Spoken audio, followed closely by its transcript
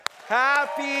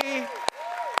Happy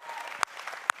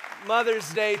Mother's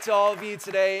Day to all of you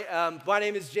today. My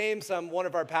name is James. I'm one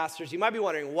of our pastors. You might be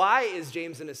wondering, why is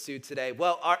James in a suit today?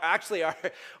 Well,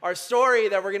 our story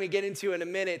that we're going to get into in a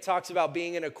minute talks about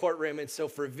being in a courtroom. And so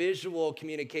for visual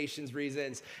communications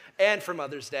reasons and for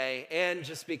Mother's Day and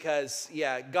just because,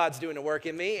 God's doing a work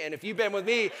in me. And if you've been with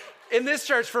me in this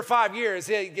church for 5 years,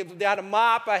 I had a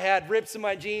mop, I had rips in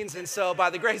my jeans. And so by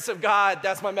the grace of God,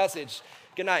 that's my message.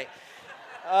 Good night.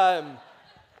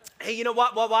 Hey, you know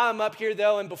what? While I'm up here,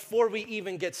 though, and before we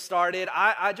even get started,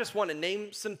 I just want to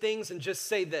name some things and just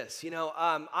say this.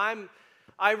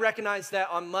 I recognize that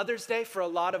on Mother's Day, for a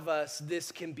lot of us,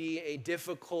 this can be a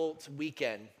difficult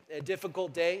weekend, a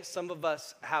difficult day. Some of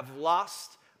us have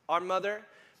lost our mother.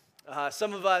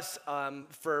 Some of us,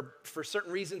 for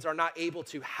certain reasons, are not able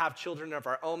to have children of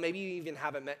our own. Maybe you even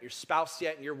haven't met your spouse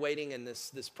yet, and you're waiting in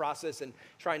this process and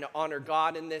trying to honor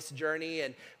God in this journey.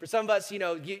 And for some of us,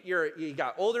 you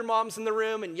got older moms in the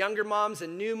room, and younger moms,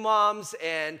 and new moms,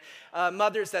 and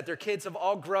mothers that their kids have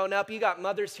all grown up. You got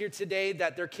mothers here today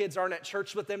that their kids aren't at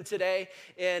church with them today,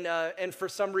 and for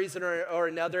some reason or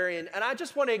another. And I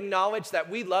just want to acknowledge that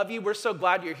we love you. We're so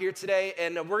glad you're here today,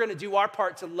 and we're going to do our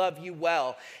part to love you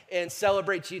well and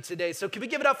celebrate you today. So can we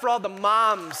give it up for all the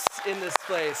moms in this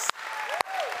place?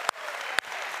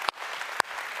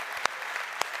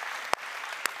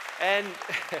 And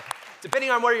depending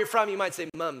on where you're from, you might say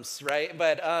mums, right?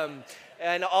 But,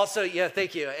 and also,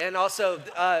 thank you. And also,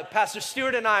 Pastor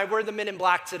Stewart and I, we're the men in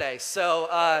black today. So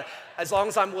as long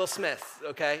as I'm Will Smith,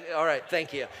 okay? All right,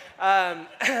 thank you.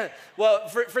 Well,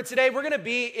 for today, we're going to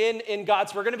be in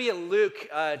God's, we're going to be in Luke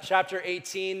chapter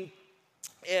 18.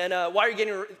 And while you're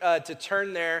getting to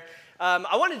turn there,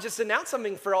 I want to just announce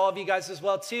something for all of you guys as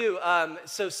well, too.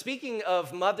 So speaking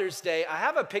of Mother's Day, I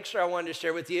have a picture I wanted to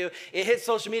share with you. It hit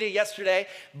social media yesterday,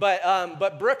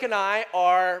 but Brooke and I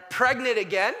are pregnant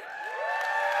again.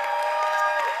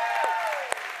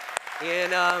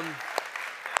 And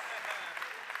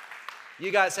you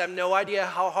guys have no idea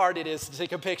how hard it is to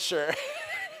take a picture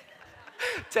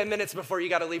 10 minutes before you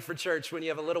got to leave for church when you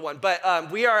have a little one. But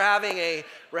we're having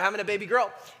a baby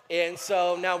girl. And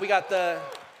so now we got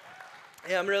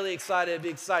I'm really excited,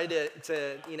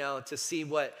 to see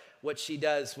what she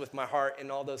does with my heart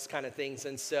and all those kind of things.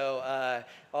 And so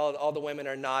all the women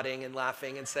are nodding and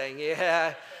laughing and saying,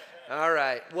 yeah, all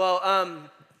right. Well,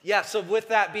 so with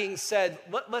that being said,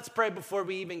 let's pray before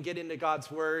we even get into God's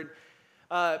word.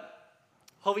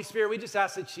 Holy Spirit, we just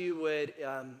ask that you would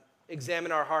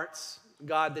examine our hearts.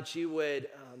 God, that you would,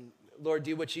 Lord,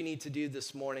 do what you need to do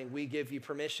this morning. We give you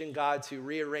permission, God, to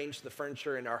rearrange the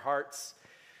furniture in our hearts.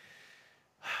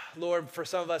 Lord, for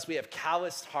some of us, we have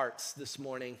calloused hearts this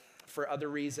morning for other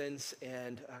reasons.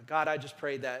 And God, I just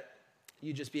pray that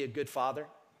you just be a good father.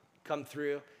 Come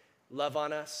through, love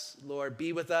on us. Lord,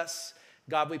 be with us.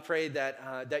 God, we pray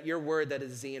that your word, that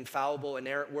is the infallible,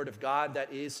 inerrant word of God,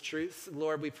 that is truth.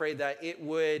 Lord, we pray that it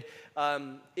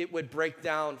would break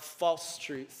down false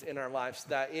truth in our lives,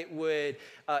 that it would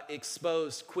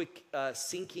expose quick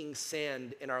sinking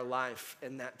sand in our life,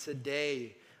 and that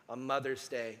today, on Mother's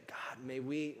Day, God, may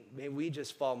we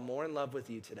just fall more in love with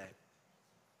you today.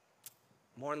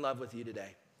 More in love with you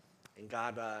today. And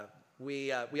God,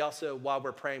 we also, while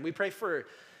we're praying, we pray for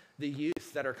the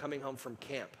youth that are coming home from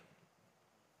camp.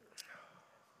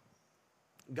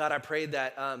 God, I pray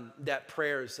that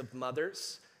prayers of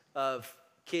mothers, of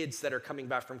kids that are coming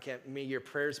back from camp, may your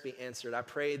prayers be answered. I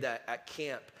pray that at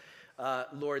camp,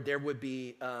 Lord, there would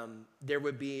be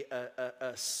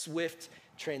a swift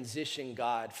transition,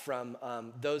 God, from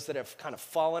those that have kind of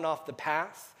fallen off the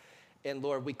path. And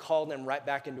Lord, we call them right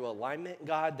back into alignment,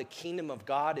 God. The kingdom of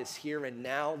God is here and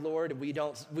now, Lord. We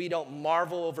don't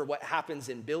marvel over what happens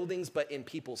in buildings, but in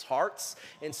people's hearts.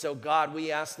 And so, God,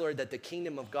 we ask, Lord, that the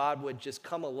kingdom of God would just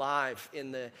come alive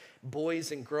in the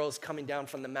boys and girls coming down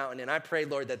from the mountain. And I pray,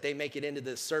 Lord, that they make it into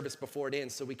the service before it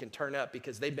ends so we can turn up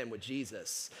because they've been with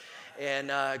Jesus. And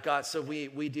God, so we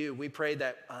pray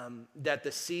that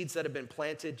the seeds that have been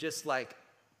planted, just like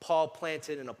Paul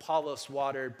planted and Apollos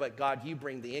watered, but God, you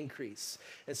bring the increase.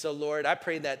 And so, Lord, I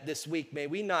pray that this week, may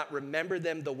we not remember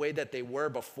them the way that they were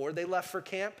before they left for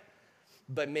camp,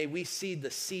 but may we see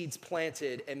the seeds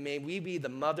planted, and may we be the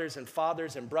mothers and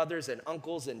fathers and brothers and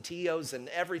uncles and tios and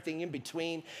everything in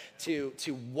between to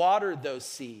water those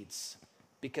seeds,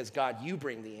 because God, you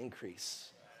bring the increase.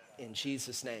 In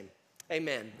Jesus' name,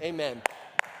 amen, amen,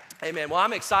 amen. Well,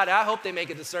 I'm excited. I hope they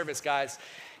make it to service, guys.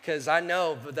 Because I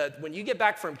know that when you get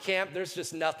back from camp, there's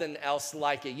just nothing else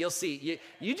like it. You'll see.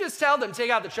 You just tell them, take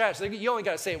out the trash. You only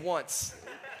got to say it once.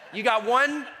 You got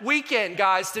one weekend,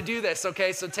 guys, to do this,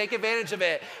 okay? So take advantage of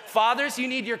it. Fathers, you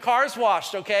need your cars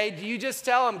washed, okay? You just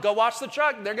tell them, go wash the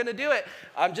truck. They're gonna do it.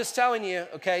 I'm just telling you,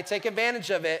 okay? Take advantage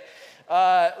of it.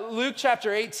 Luke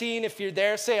chapter 18, if you're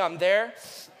there, say I'm there.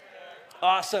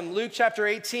 Awesome. Luke chapter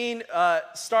 18,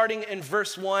 starting in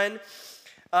verse 1.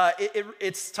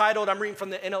 It's titled, I'm reading from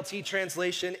the NLT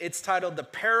translation, it's titled The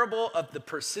Parable of the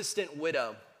Persistent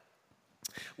Widow.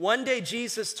 One day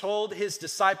Jesus told his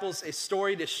disciples a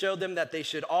story to show them that they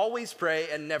should always pray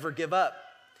and never give up.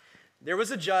 There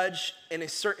was a judge in a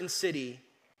certain city,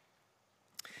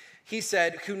 he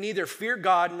said, who neither feared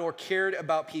God nor cared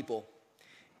about people.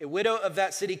 A widow of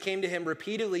that city came to him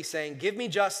repeatedly saying, give me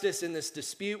justice in this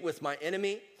dispute with my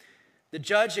enemy. The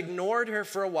judge ignored her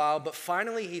for a while, but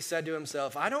finally he said to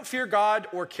himself, I don't fear God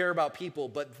or care about people,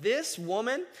 but this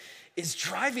woman is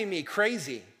driving me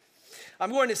crazy.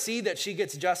 I'm going to see that she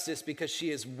gets justice because she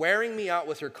is wearing me out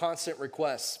with her constant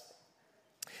requests.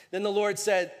 Then the Lord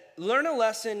said, learn a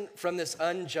lesson from this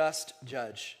unjust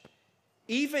judge.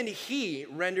 Even he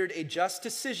rendered a just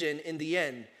decision in the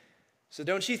end. So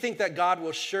don't you think that God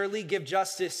will surely give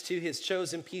justice to his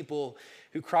chosen people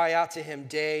who cry out to him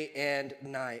day and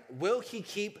night? Will he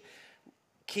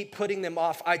keep putting them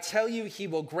off? I tell you, he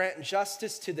will grant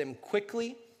justice to them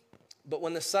quickly. But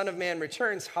when the Son of Man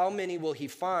returns, how many will he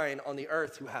find on the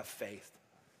earth who have faith?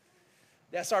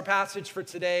 That's our passage for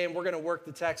today, and we're going to work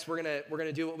the text. We're going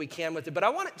to do what we can with it. But I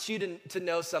want you to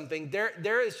know something.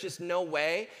 There is just no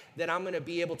way that I'm going to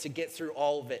be able to get through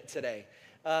all of it today.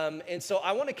 And so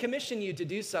I want to commission you to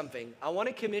do something. I want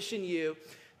to commission you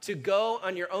to go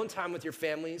on your own time with your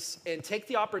families and take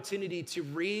the opportunity to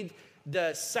read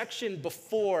the section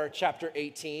before chapter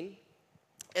 18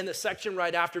 and the section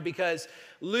right after, because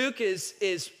Luke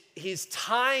he's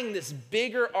tying this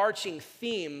bigger arching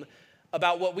theme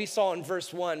about what we saw in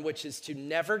verse 1, which is to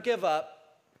never give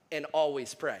up and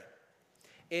always pray.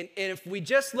 And if we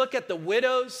just look at the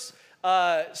widow's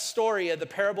story of the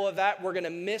parable of that, we're gonna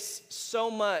miss so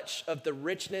much of the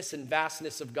richness and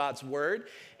vastness of God's word.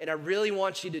 And I really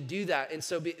want you to do that. And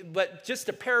so, but just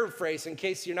to paraphrase, in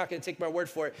case you're not gonna take my word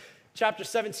for it, chapter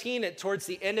 17, towards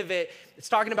the end of it, it's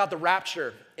talking about the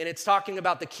rapture, and it's talking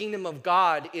about the kingdom of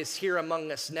God is here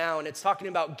among us now, and it's talking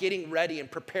about getting ready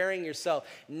and preparing yourself,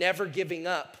 never giving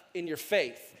up in your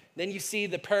faith. Then you see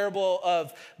the parable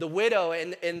of the widow,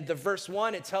 and in the verse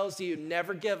 1, it tells you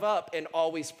never give up and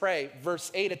always pray.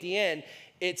 Verse 8 at the end,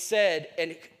 it said,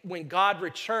 and when God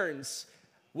returns,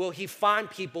 will he find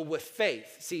people with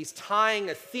faith? See, he's tying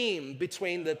a theme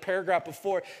between the paragraph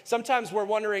before. Sometimes we're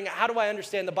wondering, how do I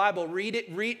understand the Bible?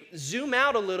 Zoom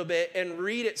out a little bit and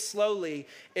read it slowly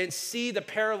and see the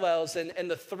parallels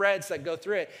and the threads that go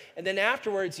through it. And then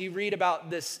afterwards, you read about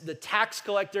the tax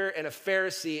collector and a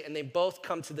Pharisee, and they both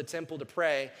come to the temple to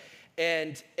pray.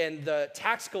 And the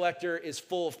tax collector is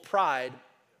full of pride.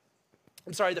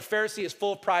 The Pharisee is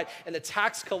full of pride, and the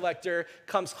tax collector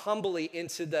comes humbly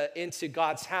into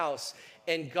God's house,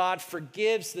 and God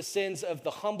forgives the sins of the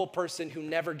humble person who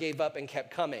never gave up and kept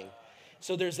coming.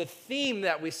 So there's a theme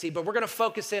that we see, but we're gonna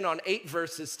focus in on 8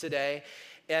 verses today,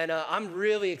 and I'm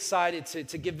really excited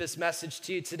to give this message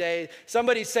to you today.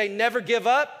 Somebody say, never give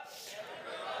up,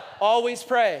 always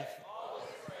pray.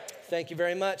 Thank you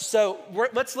very much. So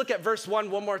let's look at verse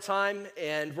 1 one more time,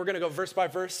 and we're going to go verse by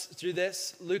verse through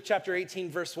this. Luke chapter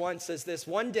 18, verse 1 says this,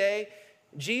 one day,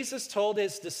 Jesus told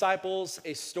his disciples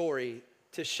a story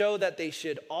to show that they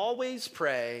should always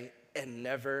pray and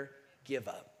never give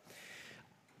up.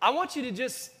 I want you to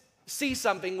just see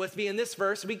something with me in this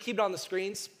verse. We can keep it on the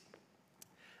screens.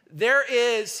 There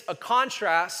is a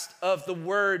contrast of the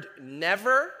word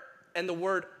never and the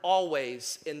word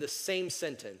always in the same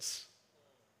sentence.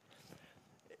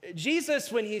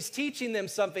 Jesus, when he's teaching them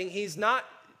something, he's not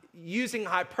using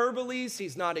hyperboles,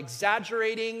 he's not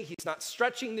exaggerating, he's not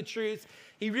stretching the truth.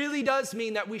 He really does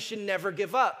mean that we should never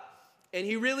give up. And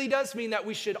he really does mean that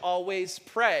we should always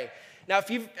pray. Now, if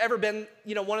you've ever been,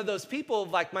 one of those people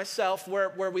like myself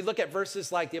where we look at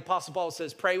verses like the Apostle Paul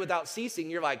says, pray without ceasing,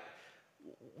 you're like,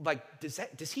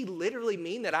 does he literally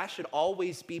mean that I should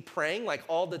always be praying like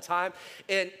all the time?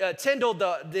 And Tyndall,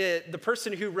 the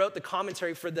person who wrote the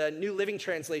commentary for the New Living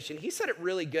Translation, he said it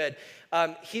really good.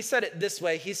 He said it this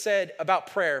way. He said about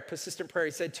prayer, persistent prayer.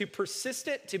 He said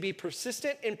to be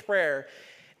persistent in prayer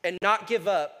and not give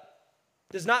up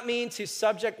does not mean to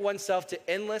subject oneself to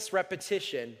endless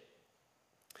repetition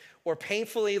or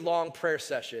painfully long prayer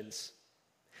sessions.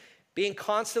 Being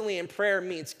constantly in prayer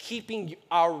means keeping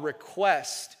our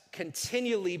request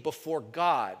continually before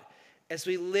God as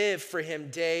we live for him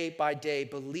day by day,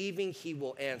 believing he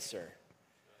will answer.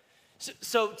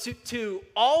 So to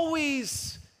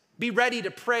always be ready to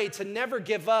pray, to never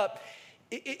give up.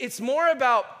 It's more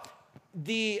about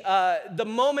the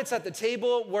moments at the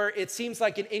table where it seems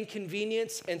like an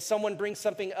inconvenience and someone brings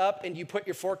something up and you put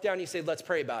your fork down and you say, let's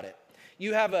pray about it.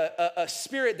 You have a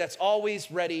spirit that's always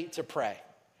ready to pray.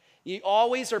 You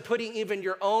always are putting even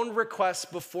your own requests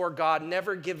before God,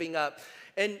 never giving up.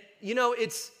 And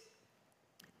it's,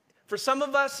 for some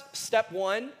of us, step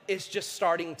one is just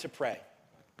starting to pray.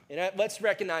 And let's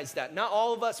recognize that. Not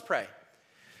all of us pray.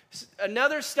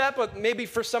 Another step, maybe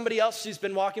for somebody else who's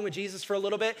been walking with Jesus for a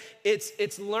little bit,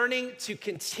 it's learning to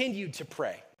continue to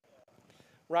pray,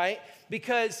 right?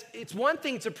 Because it's one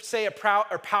thing to say a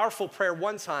powerful prayer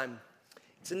one time.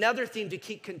 It's another thing to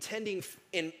keep contending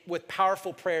with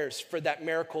powerful prayers for that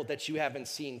miracle that you haven't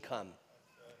seen come.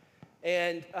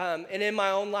 And in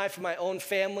my own life, my own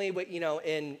family,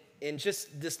 in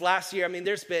just this last year,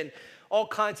 there's been all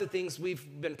kinds of things we've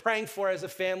been praying for as a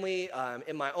family.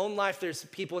 In my own life, there's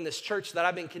people in this church that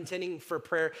I've been contending for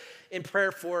prayer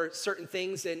for certain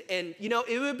things. And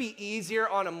it would be easier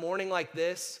on a morning like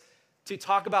this to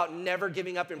talk about never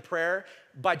giving up in prayer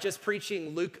by just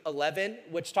preaching Luke 11,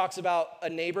 which talks about a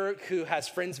neighbor who has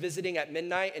friends visiting at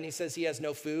midnight and he says he has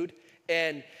no food.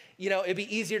 And, it'd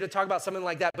be easier to talk about something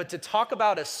like that, but to talk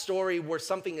about a story where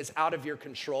something is out of your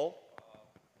control.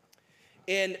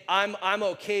 And I'm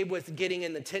okay with getting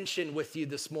in the tension with you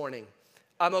this morning.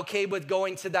 I'm okay with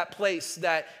going to that place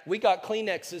that we got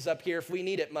Kleenexes up here if we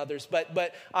need it, mothers.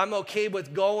 But I'm okay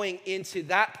with going into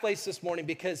that place this morning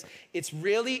because it's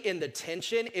really in the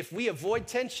tension. If we avoid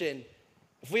tension,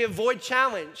 if we avoid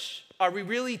challenge, are we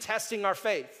really testing our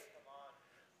faith?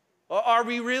 Or are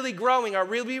we really growing? Are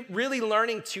we really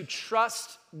learning to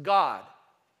trust God?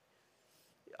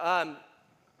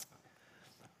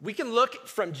 We can look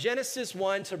from Genesis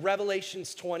 1 to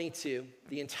Revelations 22,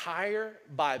 the entire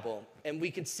Bible, and we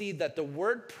can see that the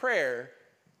word prayer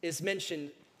is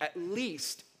mentioned at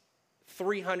least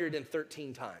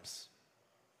 313 times.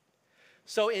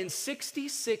 So in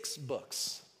 66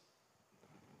 books,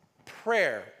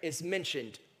 prayer is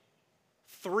mentioned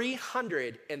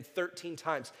 313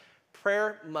 times.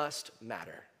 Prayer must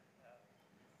matter.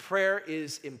 Prayer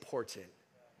is important.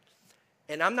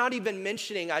 And I'm not even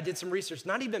mentioning, I did some research,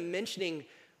 not even mentioning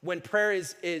when prayer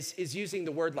is using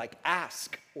the word like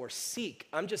ask or seek.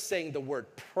 I'm just saying the word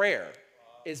prayer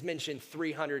is mentioned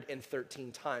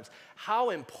 313 times. How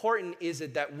important is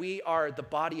it that we are the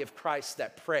body of Christ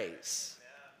that prays?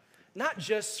 Not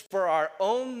just for our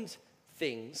own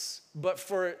things, but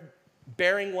for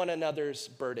bearing one another's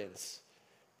burdens.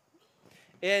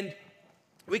 And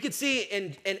we could see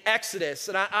in Exodus,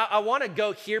 and I want to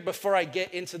go here before I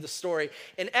get into the story.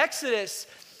 In Exodus,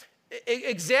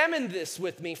 examine this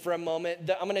with me for a moment.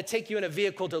 I'm going to take you in a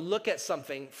vehicle to look at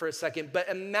something for a second. But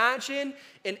imagine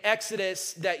in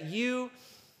Exodus that you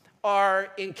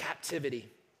are in captivity.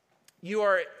 You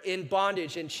are in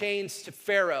bondage and chains to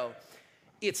Pharaoh.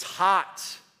 It's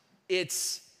hot.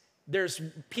 There's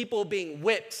people being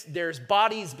whipped. There's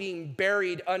bodies being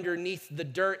buried underneath the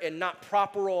dirt and not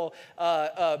proper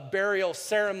burial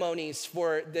ceremonies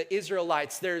for the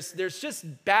Israelites. There's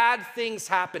just bad things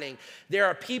happening. There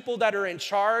are people that are in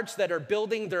charge that are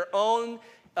building their own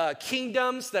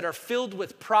kingdoms that are filled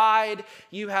with pride.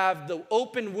 You have the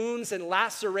open wounds and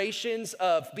lacerations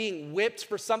of being whipped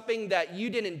for something that you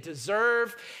didn't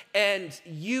deserve. And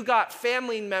you got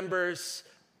family members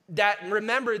that,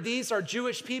 remember, these are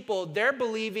Jewish people. They're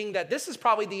believing that this is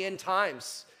probably the end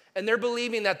times. And they're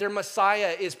believing that their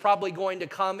Messiah is probably going to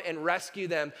come and rescue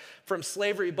them from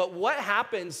slavery. But what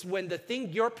happens when the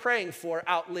thing you're praying for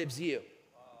outlives you?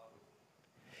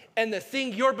 And the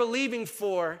thing you're believing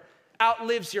for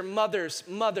outlives your mother's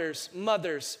mother.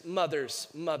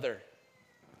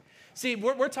 See,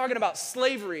 we're talking about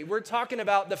slavery. We're talking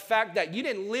about the fact that you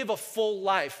didn't live a full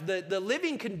life. The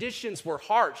living conditions were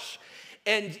harsh.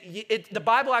 And the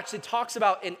Bible actually talks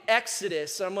about in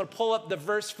Exodus, so I'm going to pull up the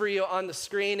verse for you on the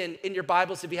screen and in your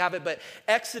Bibles if you have it, but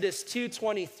Exodus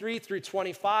 2:23 through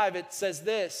 25, it says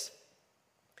this: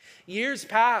 years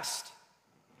passed,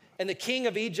 and the king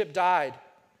of Egypt died,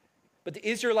 but the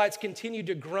Israelites continued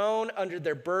to groan under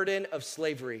their burden of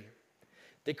slavery.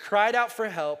 They cried out for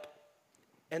help,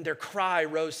 and their cry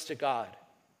rose to God.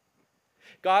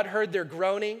 God heard their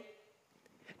groaning,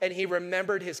 and he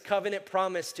remembered his covenant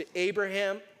promise to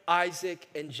Abraham, Isaac,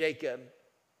 and Jacob.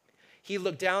 He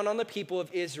looked down on the people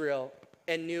of Israel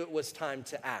and knew it was time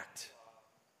to act.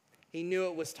 He knew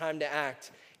it was time to act.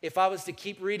 If I was to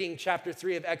keep reading, chapter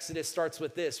 3 of Exodus starts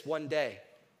with this: one day,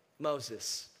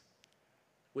 Moses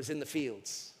was in the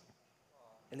fields,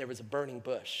 and there was a burning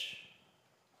bush.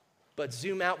 But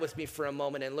zoom out with me for a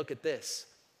moment and look at this.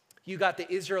 You got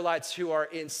the Israelites who are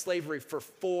in slavery for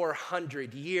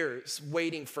 400 years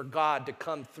waiting for God to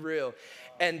come through.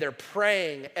 And they're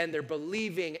praying and they're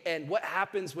believing. And what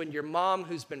happens when your mom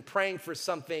who's been praying for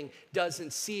something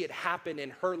doesn't see it happen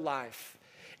in her life?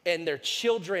 And their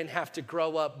children have to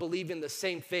grow up believing the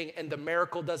same thing and the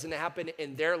miracle doesn't happen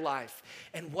in their life.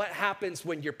 And what happens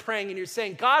when you're praying and you're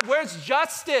saying, God, where's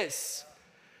justice?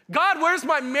 God, where's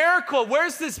my miracle?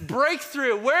 Where's this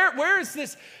breakthrough? Where is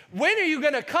this? When are you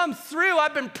going to come through?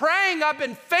 I've been praying. I've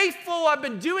been faithful. I've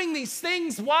been doing these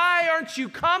things. Why aren't you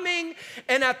coming?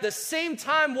 And at the same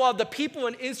time, while the people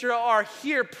in Israel are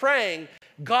here praying,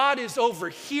 God is over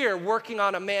here working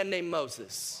on a man named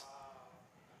Moses.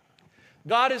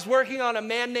 God is working on a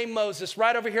man named Moses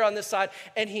right over here on this side,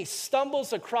 and he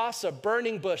stumbles across a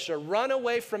burning bush, a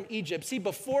runaway from Egypt. See,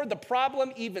 before the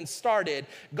problem even started,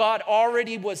 God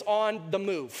already was on the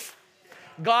move.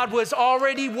 God was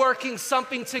already working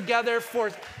something together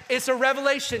it's a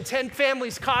revelation. 10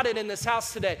 families caught it in this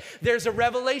house today. There's a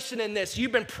revelation in this.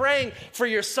 You've been praying for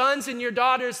your sons and your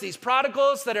daughters, these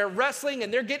prodigals that are wrestling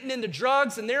and they're getting into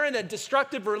drugs and they're in a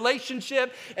destructive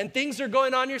relationship and things are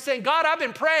going on. You're saying, God, I've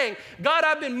been praying. God,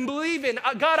 I've been believing.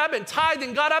 God, I've been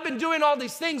tithing. God, I've been doing all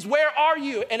these things. Where are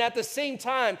you? And at the same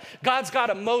time, God's got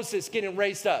a Moses getting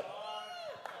raised up.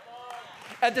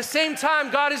 At the same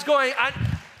time, God is going,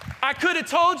 I could have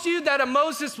told you that a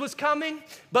Moses was coming,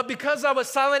 but because I was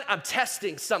silent, I'm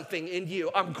testing something in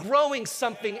you. I'm growing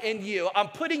something in you. I'm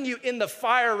putting you in the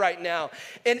fire right now.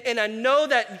 And I know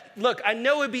that, look, I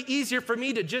know it'd be easier for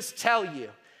me to just tell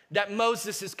you that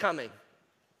Moses is coming.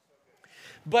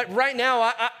 But right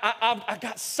now, I've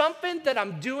got something that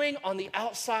I'm doing on the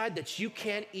outside that you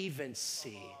can't even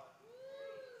see.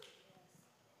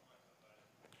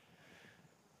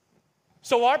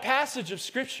 So our passage of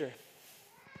Scripture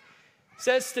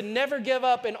says to never give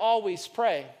up and always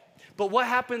pray. But what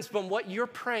happens when what you're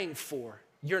praying for,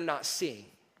 you're not seeing?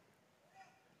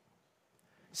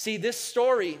 See, this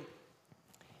story,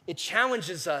 it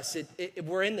challenges us.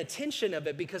 We're in the tension of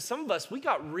it because some of us, we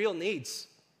got real needs.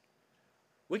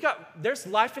 There's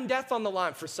life and death on the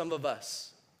line for some of us.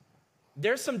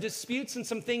 There's some disputes and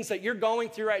some things that you're going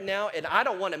through right now, and I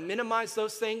don't want to minimize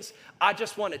those things. I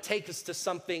just want to take us to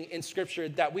something in Scripture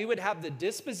that we would have the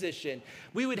disposition,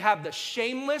 we would have the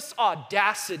shameless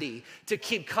audacity to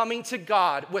keep coming to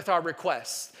God with our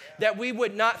requests. That we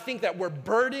would not think that we're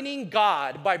burdening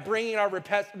God by bringing our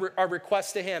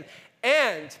requests to Him,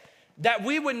 and that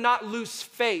we would not lose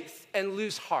faith and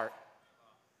lose heart.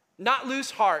 Not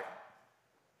lose heart.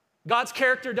 God's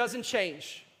character doesn't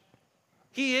change.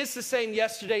 He is the same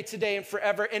yesterday, today, and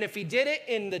forever. And if He did it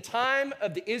in the time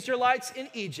of the Israelites in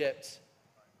Egypt,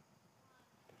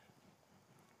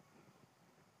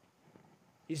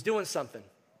 He's doing something.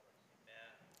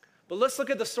 But let's look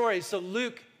at the story. So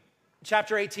Luke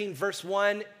chapter 18, verse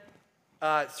 1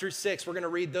 through 6. We're going to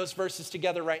read those verses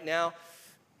together right now.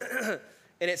 And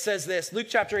it says this, Luke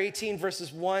chapter 18,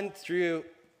 verses 1 through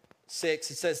 6.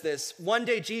 It says this, one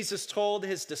day Jesus told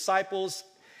His disciples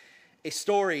a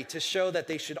story to show that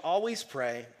they should always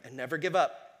pray and never give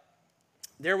up.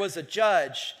 There was a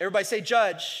judge, everybody say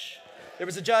judge. There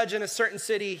was a judge in a certain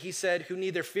city, he said, who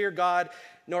neither feared God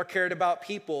nor cared about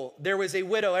people. There was a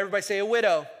widow, everybody say a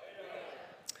widow.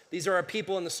 These are our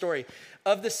people in the story.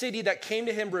 Of the city that came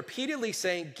to him repeatedly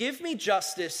saying, give me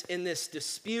justice in this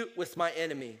dispute with my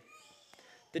enemy.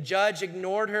 The judge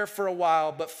ignored her for a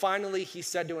while, but finally he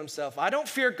said to himself, I don't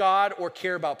fear God or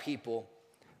care about people,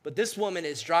 but this woman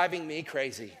is driving me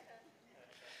crazy.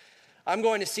 I'm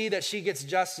going to see that she gets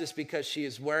justice because she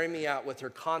is wearing me out with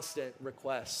her constant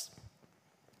requests.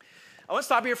 I want to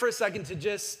stop here for a second to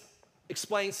just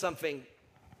explain something.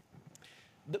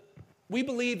 We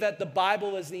believe that the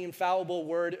Bible is the infallible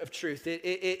word of truth.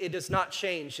 It does not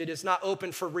change. It is not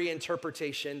open for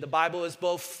reinterpretation. The Bible is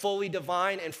both fully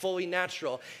divine and fully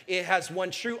natural. It has one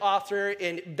true author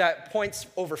that points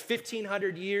over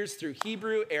 1,500 years through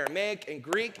Hebrew, Aramaic, and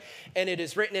Greek, and it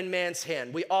is written in man's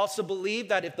hand. We also believe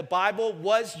that if the Bible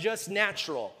was just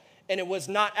natural, and it was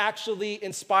not actually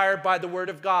inspired by the word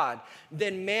of God,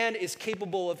 then man is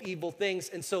capable of evil things,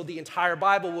 and so the entire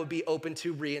Bible would be open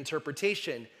to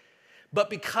reinterpretation. But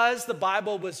because the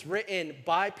Bible was written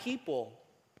by people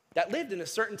that lived in a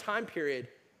certain time period,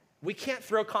 we can't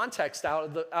throw context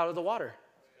out of the water.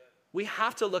 We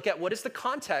have to look at what is the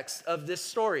context of this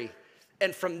story.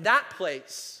 And from that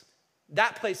place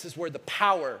is where the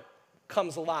power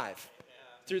comes alive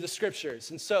through the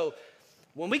Scriptures. And so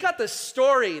when we got this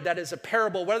story that is a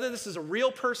parable, whether this is a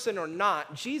real person or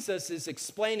not, Jesus is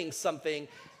explaining something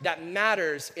that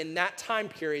matters in that time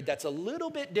period that's a little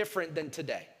bit different than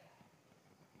today.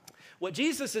 What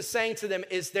Jesus is saying to them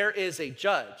is there is a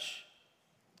judge.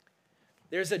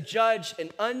 There's a judge, an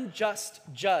unjust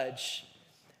judge.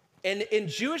 And in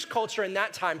Jewish culture in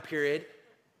that time period,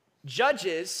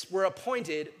 judges were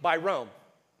appointed by Rome.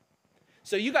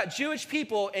 So you got Jewish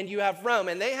people and you have Rome,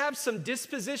 and they have some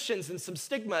dispositions and some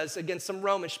stigmas against some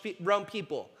Rome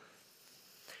people.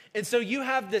 And so you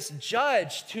have this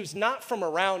judge who's not from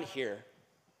around here,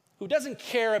 who doesn't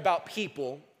care about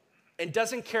people and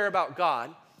doesn't care about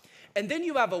God. And then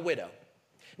you have a widow.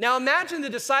 Now imagine the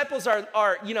disciples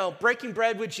are breaking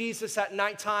bread with Jesus at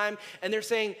nighttime, and they're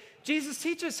saying, Jesus,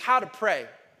 teach us how to pray.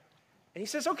 And he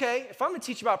says, okay, if I'm gonna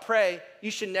teach you about pray, you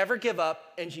should never give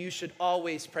up and you should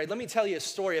always pray. Let me tell you a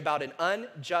story about an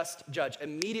unjust judge.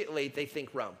 Immediately they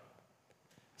think Rome.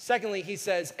 Secondly, he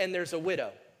says, and there's a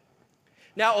widow.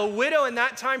 Now, a widow in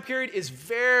that time period is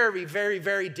very, very,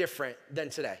 very different than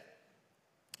today.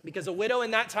 Because a widow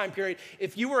in that time period,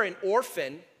 if you were an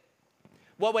orphan,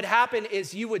 what would happen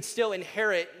is you would still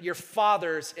inherit your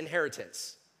father's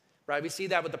inheritance, right? We see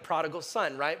that with the prodigal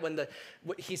son, right? When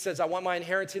he says, I want my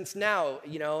inheritance now,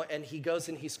 and he goes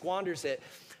and he squanders it.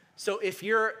 So if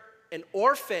you're an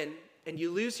orphan and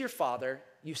you lose your father,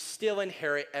 you still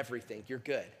inherit everything. You're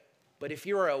good. But if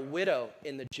you are a widow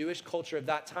in the Jewish culture of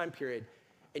that time period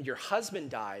and your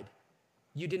husband died,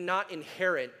 you did not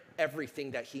inherit everything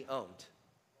that he owned.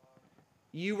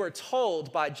 You were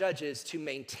told by judges to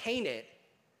maintain it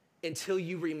until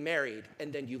you remarried,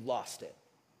 and then you lost it.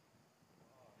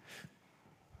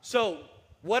 So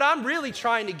what I'm really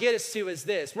trying to get us to is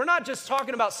this. We're not just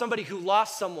talking about somebody who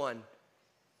lost someone.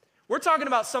 We're talking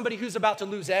about somebody who's about to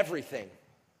lose everything.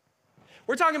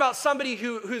 We're talking about somebody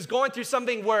who's going through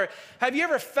something where, have you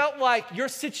ever felt like your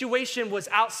situation was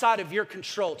outside of your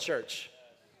control, church?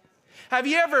 Have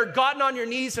you ever gotten on your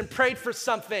knees and prayed for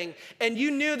something and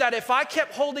you knew that if I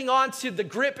kept holding on to the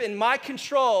grip in my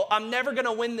control, I'm never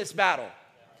gonna win this battle?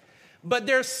 But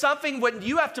there's something when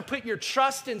you have to put your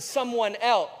trust in someone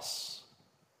else.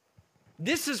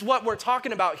 This is what we're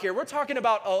talking about here. We're talking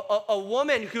about a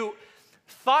woman who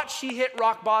thought she hit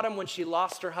rock bottom when she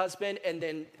lost her husband and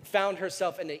then found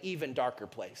herself in an even darker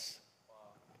place.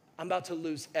 I'm about to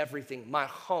lose everything, my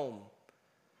home,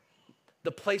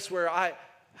 the place where I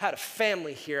had a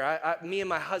family here. Me and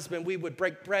my husband, we would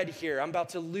break bread here. I'm about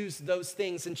to lose those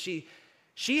things. And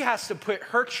she has to put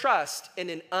her trust in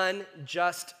an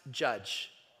unjust judge.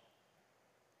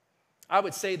 I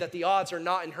would say that the odds are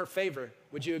not in her favor.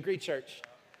 Would you agree, church?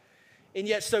 And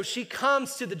yet, so she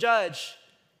comes to the judge,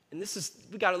 and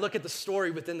we got to look at the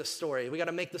story within the story. We got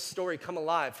to make the story come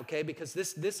alive, okay? Because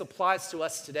this applies to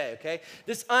us today, okay?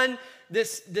 This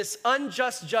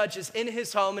unjust judge is in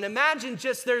his home, and imagine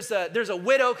just there's a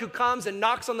widow who comes and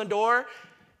knocks on the door.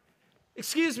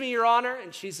 Excuse me, Your Honor,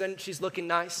 and she's looking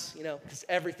nice, because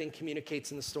everything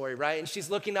communicates in the story, right? And she's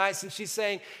looking nice, and she's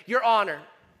saying, Your Honor,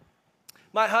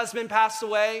 my husband passed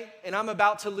away, and I'm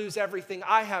about to lose everything.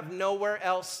 I have nowhere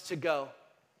else to go.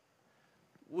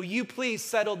 Will you please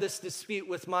settle this dispute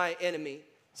with my enemy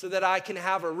so that I can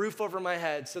have a roof over my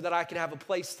head, so that I can have a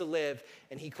place to live?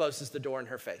 And he closes the door in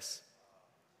her face.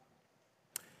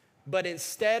 But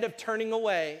instead of turning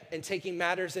away and taking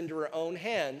matters into her own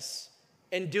hands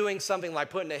and doing something like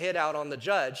putting a hit out on the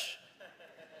judge,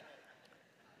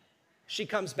 she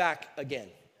comes back again.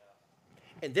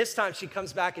 And this time she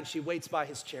comes back and she waits by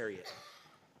his chariot.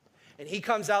 And he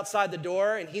comes outside the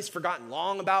door and he's forgotten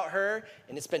long about her,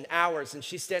 and it's been hours, and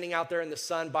she's standing out there in the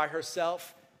sun by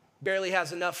herself, barely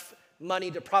has enough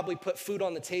money to probably put food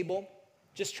on the table,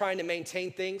 just trying to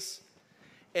maintain things.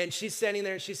 And she's standing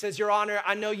there and she says, Your Honor,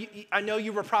 I know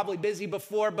you were probably busy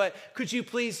before, but could you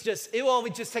please it will only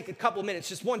just take a couple minutes,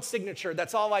 just one signature,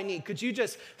 that's all I need. Could you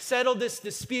just settle this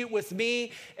dispute with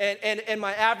me and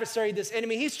my adversary, this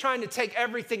enemy? He's trying to take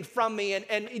everything from me,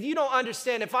 and you don't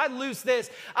understand, if I lose this,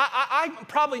 I'm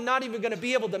probably not even gonna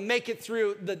be able to make it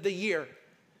through the year.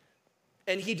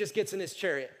 And he just gets in his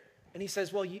chariot and he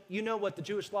says, well, you know what the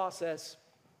Jewish law says.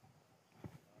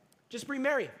 Just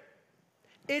remarry.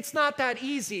 It's not that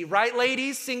easy, right,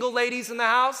 ladies? Single ladies in the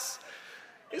house?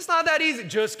 It's not that easy.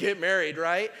 Just get married,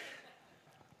 right?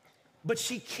 But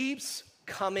she keeps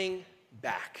coming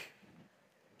back.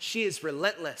 She is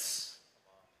relentless.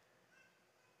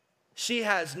 She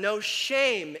has no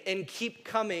shame in keep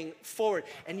coming forward.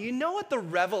 And you know what the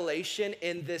revelation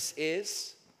in this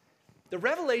is? The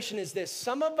revelation is this.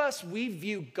 Some of us, we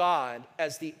view God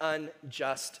as the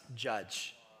unjust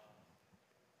judge.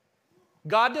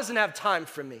 God doesn't have time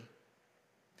for me.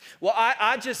 Well,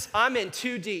 I'm in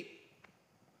too deep.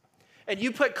 And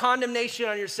you put condemnation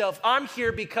on yourself. I'm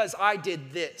here because I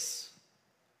did this.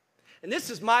 And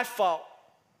this is my fault.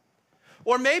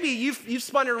 Or maybe you've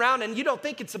spun it around and you don't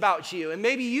think it's about you. And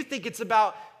maybe you think it's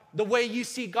about the way you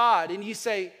see God. And you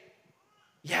say,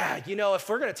 yeah, if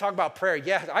we're going to talk about prayer,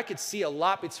 yeah, I could see a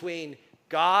lot between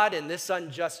God and this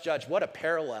unjust judge. What a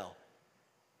parallel.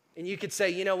 And you could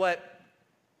say, you know what?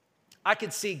 I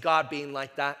could see God being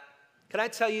like that. Can I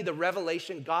tell you the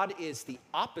revelation? God is the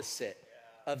opposite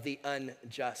of the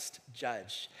unjust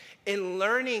judge. In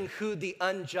learning who the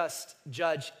unjust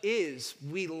judge is,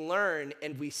 we learn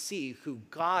and we see who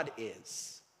God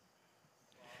is.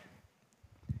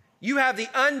 You have the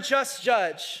unjust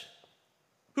judge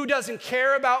who doesn't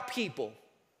care about people,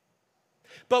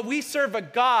 but we serve a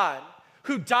God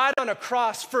who died on a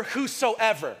cross for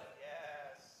whosoever.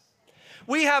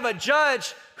 We have a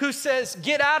judge who says,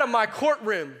 get out of my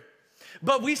courtroom.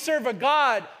 But we serve a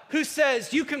God who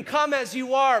says, you can come as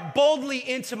you are boldly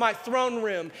into my throne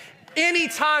room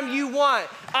anytime you want.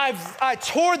 I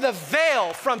tore the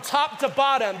veil from top to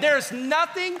bottom. There's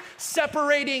nothing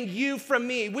separating you from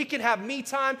me. We can have me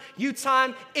time, you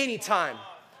time, anytime.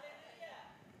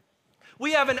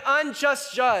 We have an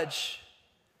unjust judge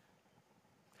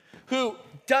who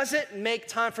doesn't make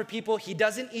time for people. He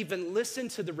doesn't even listen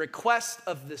to the request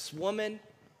of this woman.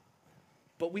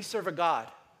 But we serve a God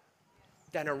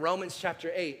that in Romans chapter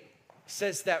 8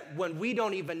 says that when we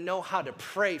don't even know how to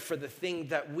pray for the thing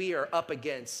that we are up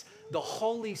against, the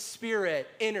Holy Spirit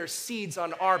intercedes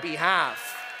on our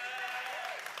behalf.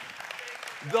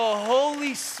 The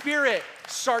Holy Spirit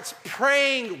starts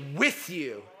praying with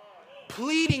you,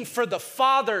 pleading for the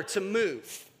Father to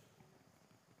move.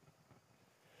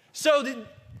 So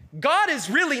God is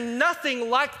really nothing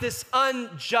like this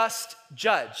unjust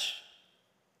judge.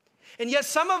 And yet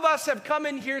some of us have come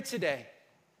in here today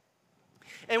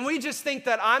and we just think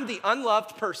that I'm the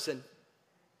unloved person,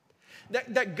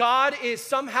 that God is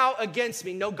somehow against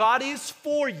me. No, God is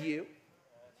for you.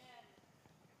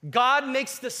 God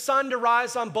makes the sun to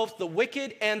rise on both the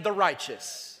wicked and the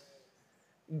righteous.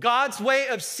 God's way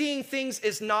of seeing things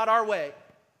is not our way.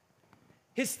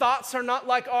 His thoughts are not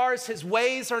like ours. His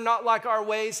ways are not like our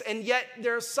ways. And yet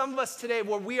there are some of us today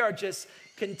where we are just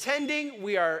contending.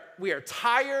 We are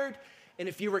tired. And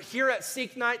if you were here at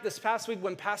Seek Night this past week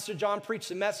when Pastor John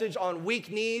preached a message on weak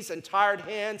knees and tired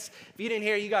hands, if you didn't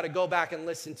hear, you got to go back and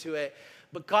listen to it.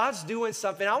 But God's doing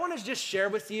something. I want to just share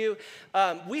with you.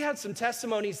 We had some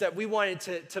testimonies that we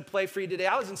wanted to play for you today.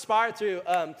 I was inspired through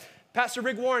Pastor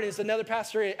Rick Warren is another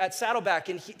pastor at Saddleback,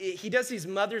 and he does these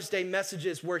Mother's Day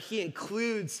messages where he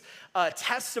includes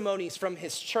testimonies from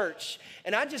his church.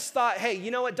 And I just thought, hey,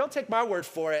 you know what? Don't take my word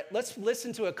for it. Let's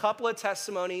listen to a couple of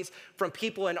testimonies from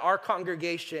people in our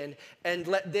congregation and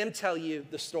let them tell you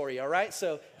the story, all right?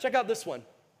 So check out this one.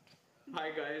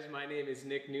 Hi, guys. My name is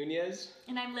Nick Nunez.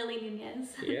 And I'm Lily Nunez.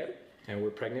 Yeah, and we're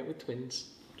pregnant with twins.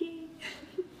 Okay.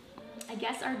 I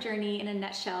guess our journey in a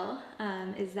nutshell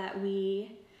is that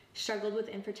we struggled with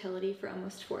infertility for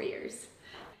almost 4 years.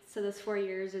 So those 4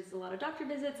 years is a lot of doctor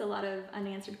visits, a lot of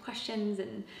unanswered questions,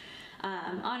 and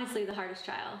honestly the hardest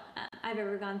trial I've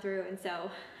ever gone through. And so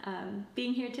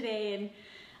being here today and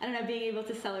I don't know, being able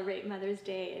to celebrate Mother's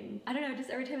Day, and I don't know, just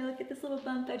every time I look at this little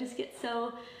bump, I just can't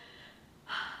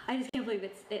believe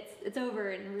it's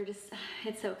over, and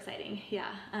it's so exciting. Yeah.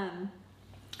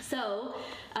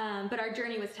 But our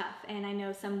journey was tough, and I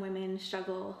know some women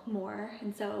struggle more,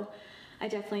 and so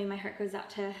my heart goes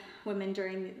out to women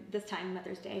during this time,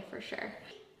 Mother's Day, for sure.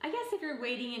 I guess if you're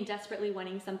waiting and desperately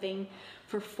wanting something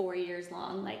for 4 years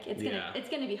long, like it's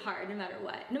gonna be hard no matter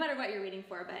what you're waiting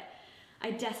for. But I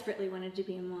desperately wanted to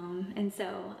be a mom, and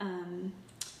so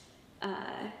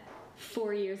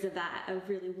 4 years of that, of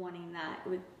really wanting that,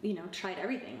 with tried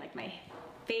everything, like my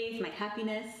faith, my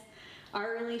happiness,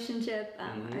 our relationship,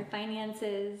 our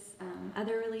finances,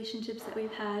 other relationships that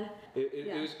we've had.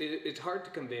 It's hard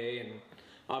to convey, and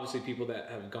obviously people that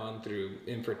have gone through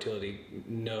infertility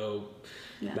know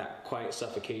that quiet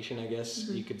suffocation, I guess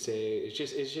you could say. It's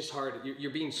just hard.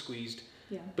 You're being squeezed.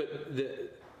 Yeah. But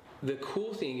the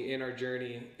cool thing in our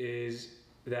journey is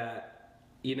that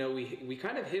we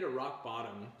kind of hit a rock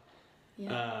bottom.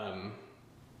 Yeah.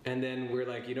 And then we're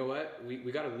like, you know what?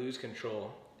 We got to lose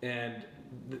control. And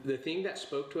the thing that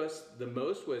spoke to us the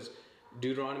most was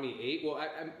Deuteronomy 8. Well,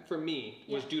 for me,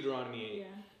 was Deuteronomy 8,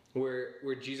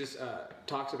 where Jesus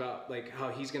talks about like how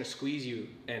he's going to squeeze you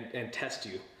and test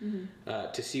you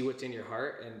to see what's in your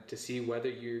heart and to see whether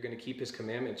you're going to keep his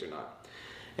commandments or not.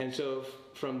 And so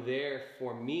from there,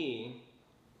 for me,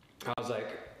 I was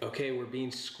like, okay, we're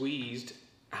being squeezed.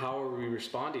 How are we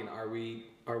responding? Are we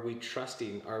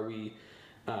trusting? Are we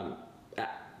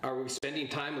spending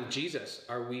time with Jesus?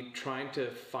 Are we trying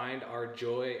to find our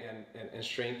joy and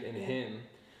strength in him?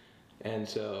 And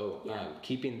so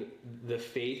keeping the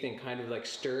faith and kind of like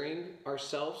stirring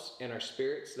ourselves and our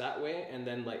spirits that way, and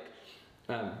then like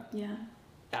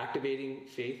activating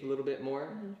faith a little bit more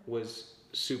was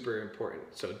super important.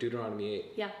 So Deuteronomy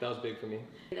 8, that was big for me.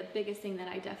 The biggest thing that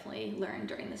I definitely learned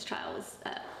during this trial was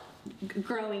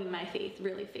growing my faith,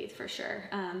 really faith for sure.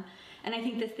 And I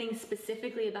think the thing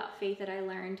specifically about faith that I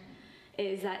learned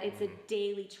is that it's a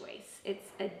daily choice. It's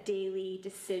a daily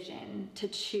decision to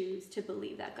choose to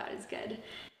believe that God is good.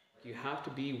 You have to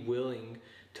be willing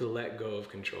to let go of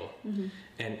control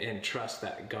and trust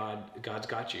that God's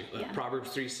got you. Like Proverbs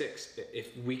 3:6,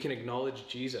 if we can acknowledge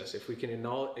Jesus, if we can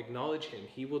acknowledge him,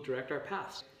 he will direct our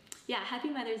paths. Yeah, happy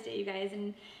Mother's Day, you guys.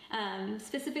 And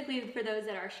specifically for those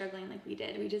that are struggling like we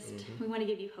did, we want to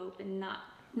give you hope and not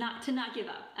give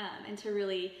up, and to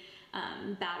really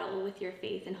battle with your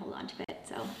faith and hold on to it.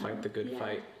 So fight the good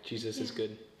fight. Jesus is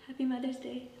good. Happy Mother's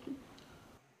Day.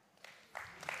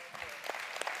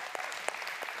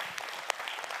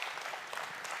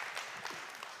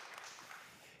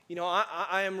 You know,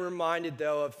 I am reminded,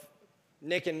 though, of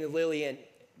Nick and Lillian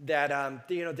that,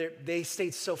 they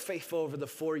stayed so faithful over the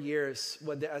 4 years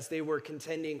as they were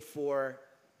contending for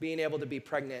being able to be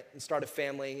pregnant and start a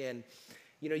family. And,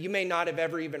 you may not have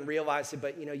ever even realized it,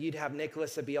 but, you'd have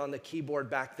Nicholas be on the keyboard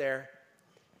back there,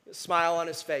 smile on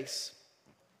his face,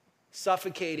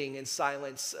 suffocating in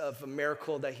silence of a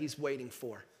miracle that he's waiting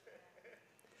for.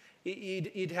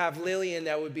 You'd have Lillian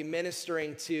that would be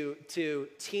ministering to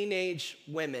teenage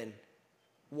women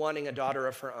wanting a daughter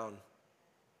of her own.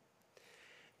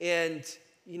 And,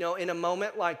 in a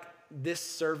moment like this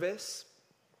service,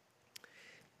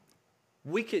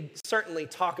 we could certainly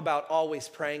talk about always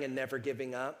praying and never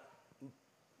giving up,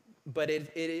 but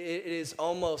it is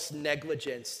almost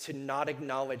negligence to not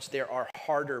acknowledge there are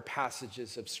harder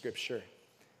passages of Scripture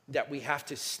that we have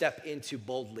to step into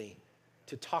boldly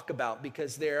to talk about,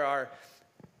 because there are,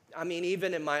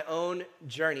 even in my own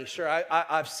journey, sure,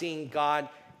 I've seen God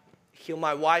heal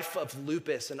my wife of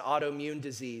lupus, an autoimmune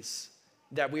disease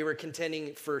that we were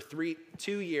contending for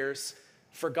 2 years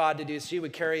for God to do. She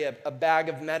would carry a bag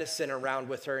of medicine around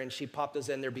with her, and she'd pop those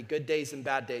in. There'd be good days and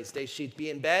bad days she'd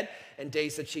be in bed and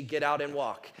days that she'd get out and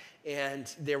walk.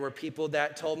 And there were people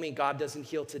that told me God doesn't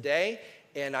heal today,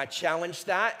 and I challenged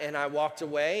that, and I walked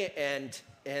away, and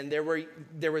there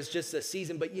was just a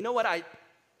season. But you know what,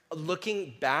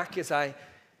 looking back, as I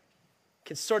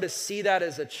can sort of see that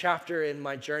as a chapter in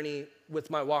my journey with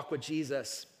my walk with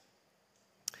Jesus,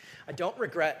 I don't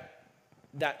regret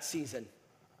that season.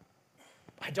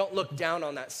 I don't look down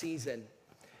on that season,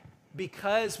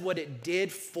 because what it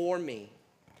did for me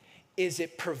is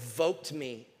it provoked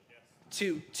me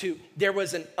to there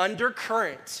was an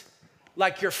undercurrent,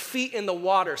 like your feet in the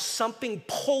water, something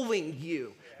pulling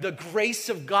you. The grace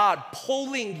of God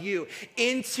pulling you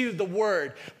into the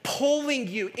Word, pulling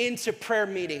you into prayer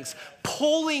meetings,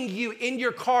 pulling you in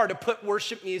your car to put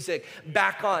worship music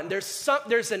back on.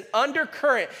 There's an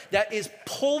undercurrent that is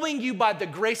pulling you by the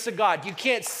grace of God. You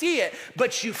can't see it,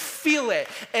 but you feel it,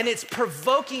 and it's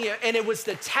provoking you. And it was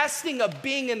the testing of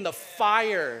being in the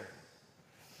fire.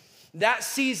 That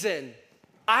season,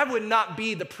 I would not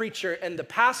be the preacher and the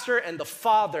pastor and the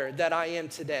father that I am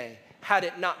today had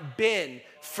it not been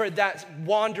for that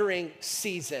wandering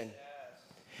season.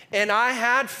 And I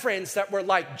had friends that were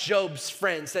like Job's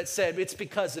friends that said, it's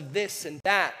because of this and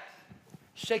that.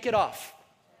 Shake it off.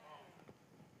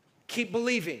 Keep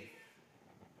believing.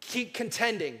 Keep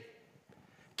contending.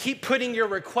 Keep putting your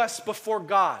requests before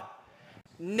God.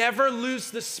 Never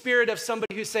lose the spirit of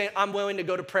somebody who's saying, I'm willing to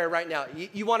go to prayer right now.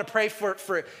 You want to pray for,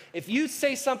 if you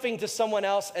say something to someone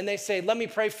else and they say, let me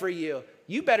pray for you,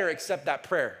 you better accept that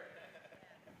prayer.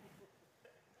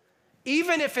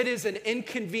 Even if it is an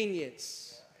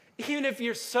inconvenience, even if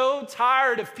you're so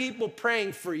tired of people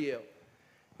praying for you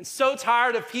and so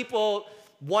tired of people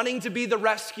wanting to be the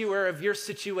rescuer of your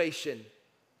situation,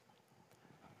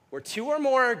 where two or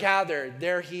more are gathered,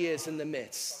 there he is in the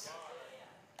midst.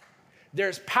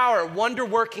 There's power,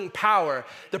 wonder-working power.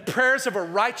 The prayers of a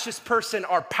righteous person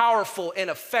are powerful and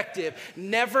effective.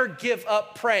 Never give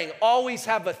up praying. Always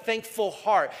have a thankful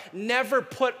heart. Never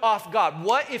put off God.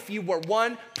 What if you were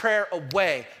one prayer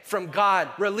away from God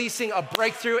releasing a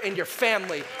breakthrough in your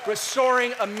family,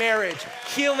 restoring a marriage,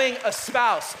 healing a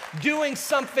spouse, doing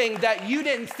something that you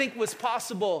didn't think was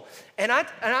possible? And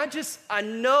I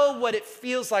know what it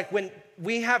feels like when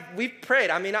we've prayed.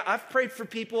 I've prayed for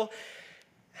people.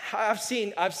 I've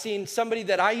seen somebody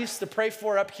that I used to pray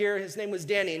for up here. His name was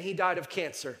Danny, and he died of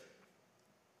cancer.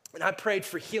 And I prayed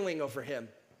for healing over him.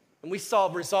 And we saw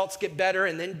results get better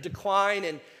and then decline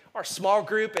in our small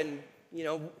group. And,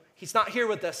 he's not here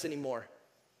with us anymore.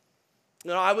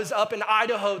 You know, I was up in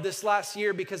Idaho this last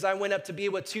year because I went up to be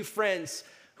with two friends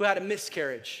who had a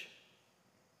miscarriage.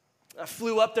 I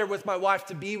flew up there with my wife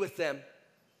to be with them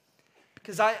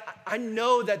because I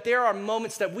know that there are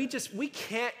moments that we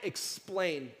can't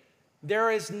explain.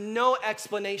 There is no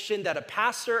explanation that a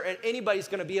pastor and anybody's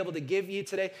going to be able to give you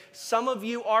today. Some of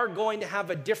you are going to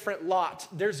have a different lot.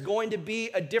 There's going to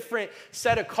be a different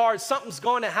set of cards. Something's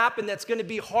going to happen that's going to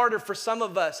be harder for some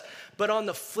of us. But on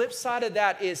the flip side of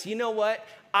that is, you know what?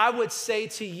 I would say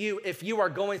to you, if you are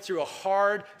going through a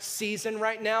hard season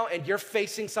right now and you're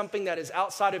facing something that is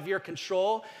outside of your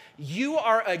control, you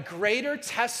are a greater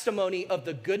testimony of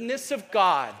the goodness of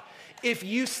God if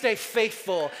you stay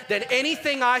faithful than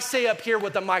anything I say up here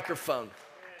with a microphone.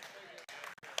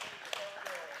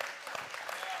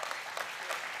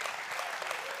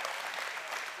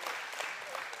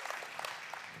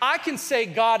 I can say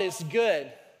God is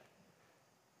good,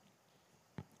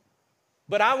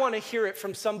 but I want to hear it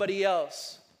from somebody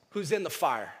else who's in the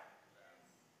fire.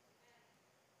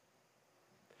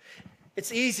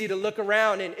 It's easy to look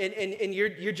around and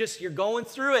you're going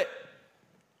through it.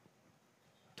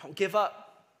 Don't give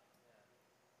up.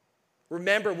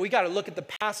 Remember, we got to look at the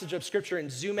passage of Scripture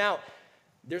and zoom out.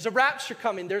 There's a rapture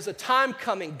coming. There's a time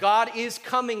coming. God is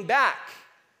coming back.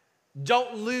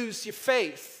 Don't lose your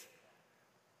faith.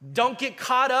 Don't get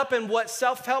caught up in what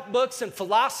self-help books and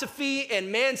philosophy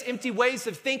and man's empty ways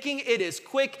of thinking. It is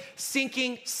quick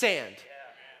sinking sand.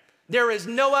 There is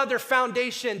no other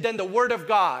foundation than the Word of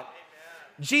God.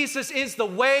 Jesus is the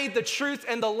way, the truth,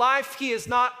 and the life. He is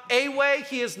not a way.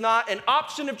 He is not an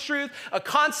option of truth, a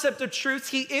concept of truth.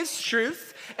 He is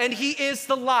truth, and He is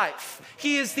the life.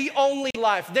 He is the only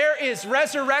life. There is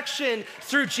resurrection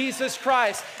through Jesus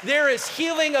Christ. There is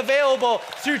healing available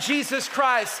through Jesus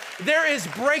Christ. There is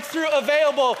breakthrough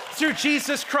available through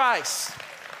Jesus Christ.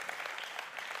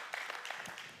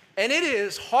 And it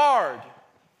is hard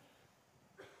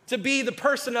to be the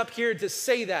person up here to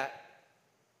say that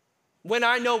when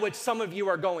I know what some of you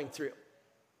are going through.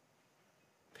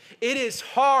 It is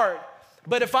hard,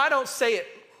 but if I don't say it,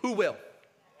 who will?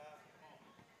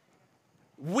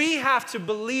 We have to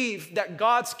believe that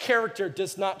God's character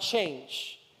does not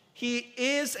change. He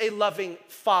is a loving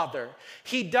Father.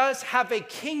 He does have a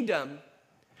kingdom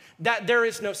that there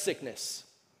is no sickness.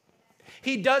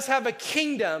 He does have a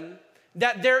kingdom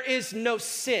that there is no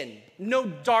sin, no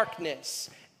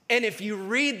darkness. And if you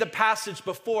read the passage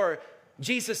before,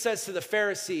 Jesus says to the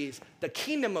Pharisees, the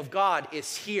kingdom of God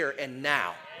is here and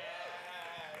now.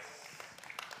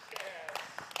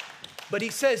 But he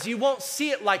says you won't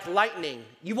see it like lightning.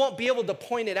 You won't be able to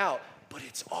point it out, but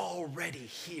it's already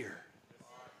here.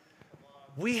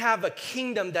 We have a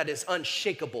kingdom that is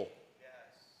unshakable.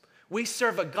 We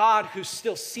serve a God who's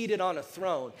still seated on a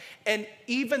throne. And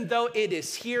even though it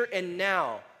is here and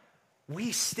now,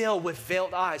 we still with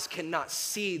veiled eyes cannot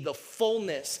see the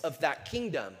fullness of that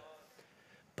kingdom.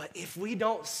 But if we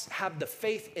don't have the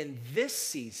faith in this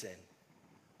season,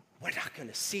 we're not going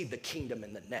to see the kingdom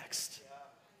in the next.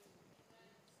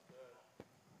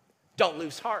 Don't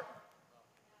lose heart.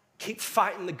 Keep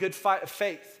fighting the good fight of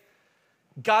faith.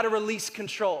 Got to release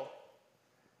control.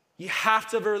 You have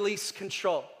to release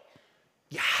control.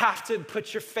 You have to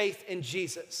put your faith in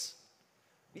Jesus.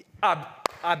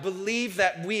 I believe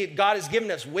that God has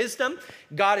given us wisdom.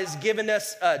 God has given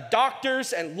us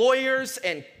doctors and lawyers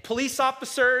and police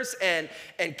officers and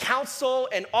counsel,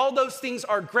 and all those things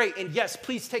are great. And yes,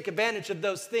 please take advantage of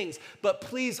those things. But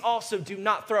please also do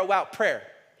not throw out prayer.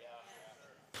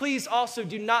 Please also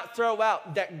do not throw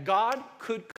out that God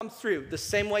could come through the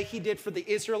same way He did for the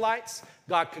Israelites.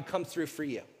 God could come through for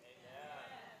you.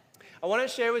 I want to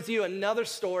share with you another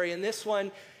story, and this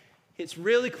one, it's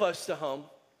really close to home.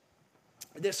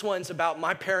 This one's about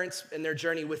my parents and their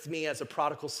journey with me as a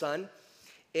prodigal son.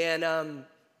 And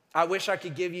I wish I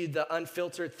could give you the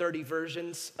unfiltered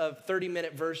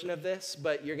 30-minute version of this,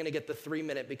 but you're going to get the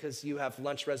 3-minute because you have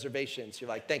lunch reservations. You're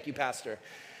like, thank you, Pastor.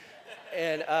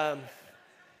 And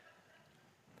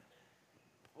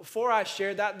before I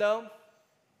share that, though,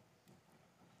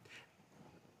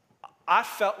 I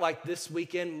felt like this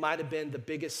weekend might have been the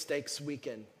biggest stakes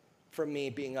weekend for me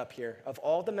being up here of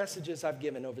all the messages I've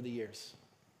given over the years.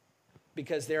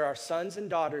 Because there are sons and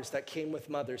daughters that came with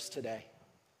mothers today.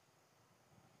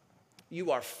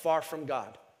 You are far from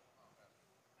God.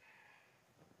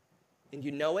 And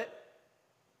you know it.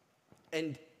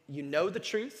 And you know the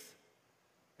truth,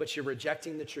 but you're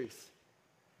rejecting the truth.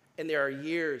 And there are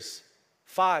years,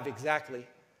 5 exactly,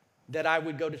 that I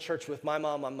would go to church with my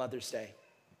mom on Mother's Day.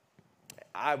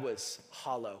 I was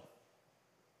hollow.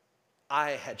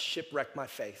 I had shipwrecked my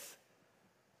faith.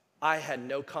 I had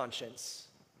no conscience.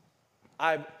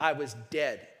 I was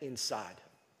dead inside,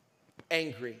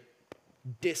 angry,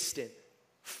 distant,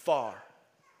 far.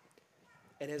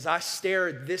 And as I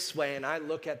stared this way and I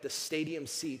look at the stadium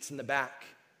seats in the back,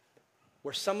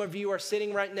 where some of you are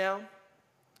sitting right now,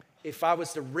 if I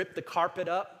was to rip the carpet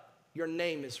up, your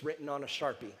name is written on a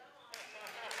Sharpie.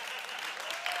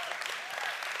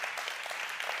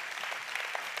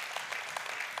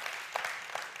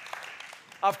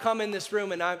 I've come in this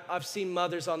room and I've seen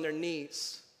mothers on their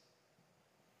knees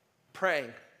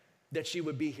praying that you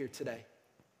would be here today.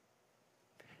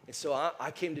 And so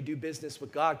I came to do business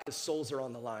with God because souls are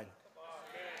on the line.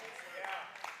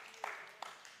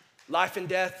 Life and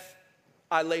death,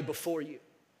 I lay before you.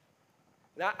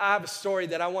 And I have a story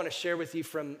that I want to share with you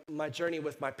from my journey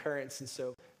with my parents. And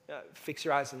so fix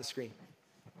your eyes on the screen.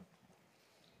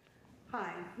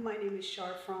 Hi, my name is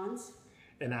Shar Franz.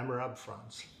 And I'm Rob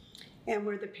Franz. And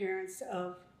we're the parents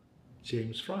of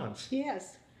James Franz.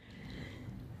 Yes.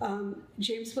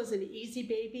 James was an easy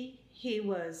baby. He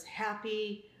was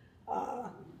happy,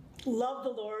 loved the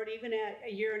Lord. Even at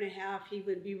a year and a half, he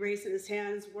would be raising his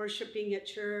hands, worshiping at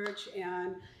church,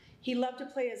 and he loved to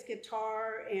play his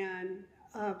guitar and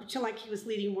pretend like he was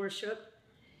leading worship.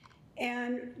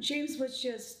 And James was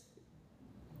just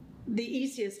the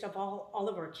easiest of all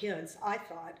of our kids, I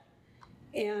thought,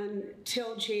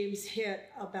 until James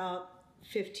hit about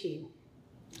 15.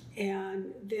 And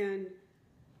then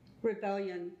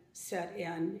rebellion set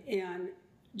in, and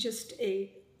just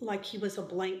like he was a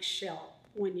blank shell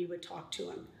when you would talk to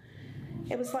him.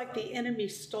 It was like the enemy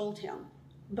stole him,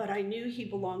 but I knew he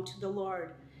belonged to the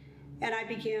Lord. And I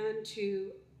began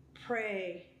to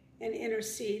pray and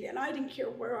intercede, and I didn't care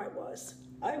where I was.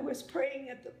 I was praying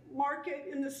at the market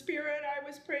in the spirit. I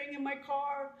was praying in my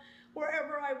car.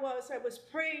 Wherever I was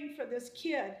praying for this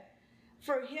kid,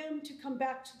 for him to come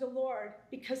back to the Lord,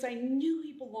 because I knew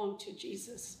he belonged to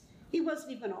Jesus. He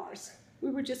wasn't even ours.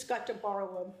 We were just got to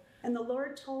borrow him. And the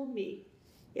Lord told me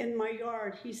in my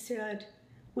yard, he said,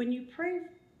 when you pray,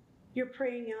 you're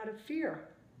praying out of fear.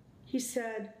 He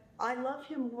said, I love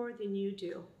him more than you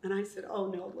do. And I said, oh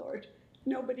no, Lord,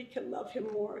 nobody can love him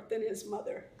more than his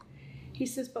mother. He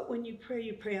says, but when you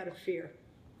pray out of fear.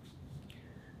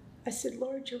 I said,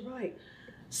 Lord, you're right.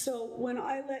 So when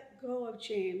I let go of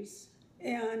James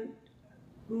and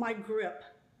my grip,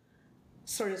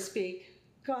 so to speak,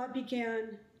 God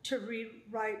began to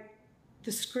rewrite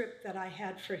the script that I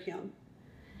had for him.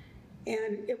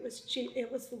 And it was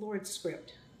the Lord's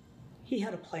script. He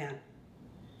had a plan.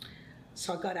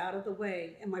 So I got out of the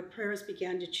way and my prayers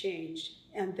began to change.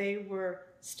 And they were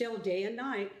still day and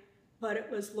night, but it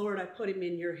was, Lord, I put him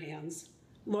in your hands.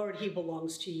 Lord, he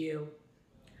belongs to you.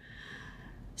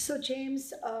 So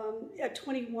James, at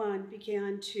 21,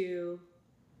 began to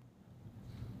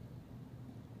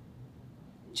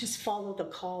just follow the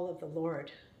call of the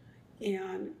Lord.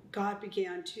 And God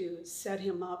began to set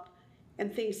him up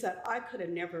and things that I could have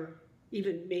never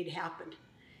even made happen.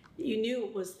 You knew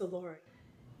it was the Lord.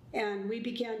 And we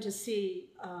began to see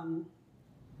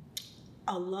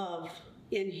a love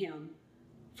in him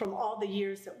from all the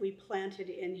years that we planted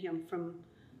in him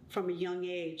from a young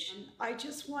age. I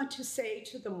just want to say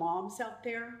to the moms out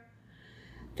there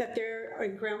that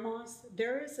and grandmas,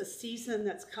 there is a season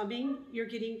that's coming. You're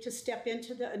getting to step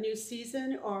into a new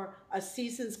season, or a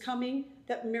season's coming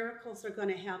that miracles are going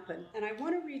to happen. And I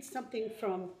want to read something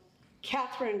from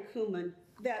Catherine Kuhlman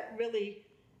that really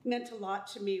meant a lot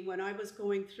to me when I was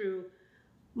going through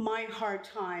my hard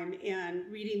time and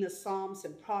reading the Psalms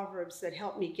and Proverbs that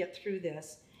helped me get through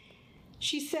this.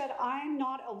 She said, I'm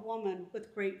not a woman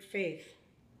with great faith.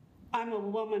 I'm a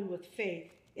woman with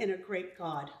faith in a great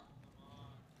God.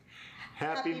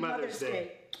 Happy Mother's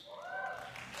Day.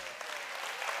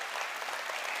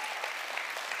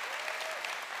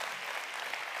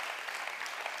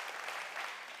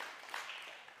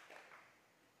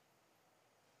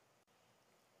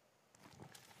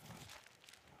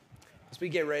 As we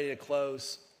get ready to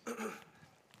close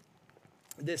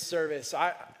this service,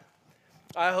 I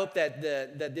hope that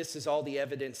this is all the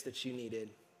evidence that you needed.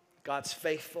 God's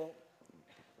faithful.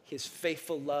 His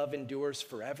faithful love endures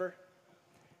forever.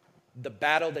 The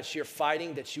battle that you're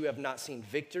fighting that you have not seen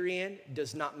victory in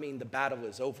does not mean the battle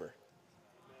is over.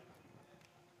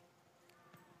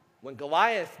 When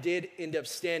Goliath did end up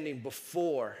standing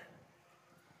before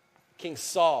King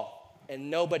Saul and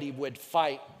nobody would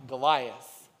fight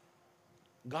Goliath,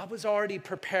 God was already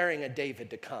preparing a David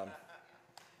to come.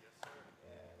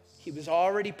 He was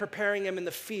already preparing him in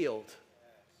the field,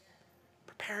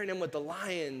 preparing him with the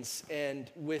lions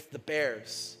and with the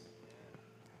bears.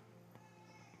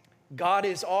 God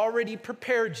has already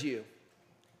prepared you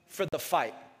for the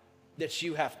fight that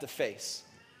you have to face.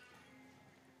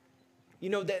 You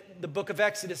know that the book of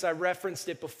Exodus, I referenced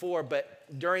it before, but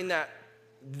during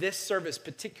this service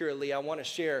particularly, I want to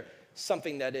share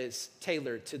something that is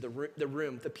tailored to the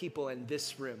room, the people in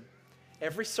this room.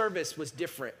 Every service was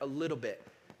different a little bit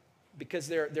because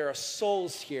there are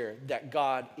souls here that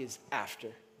God is after.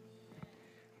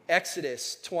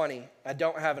 Exodus 20, I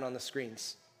don't have it on the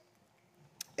screens.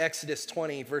 Exodus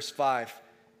 20, verse 5.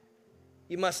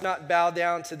 You must not bow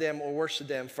down to them or worship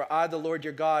them, for I, the Lord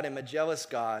your God, am a jealous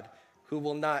God who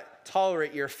will not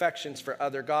tolerate your affections for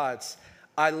other gods.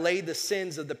 I lay the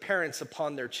sins of the parents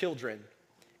upon their children,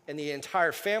 and the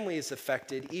entire family is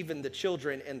affected, even the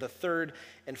children in the third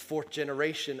and fourth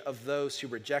generation of those who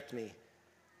reject me.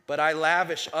 But I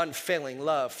lavish unfailing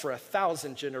love for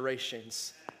 1,000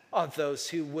 generations on those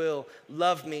who will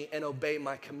love me and obey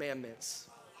my commandments.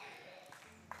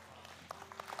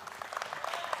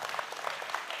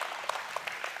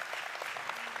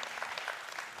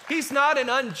 He's not an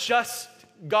unjust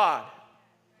God.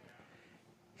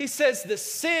 He says the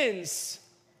sins,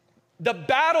 the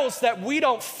battles that we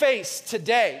don't face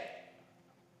today,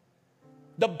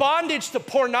 the bondage to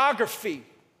pornography,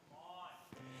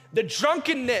 the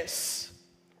drunkenness,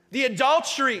 the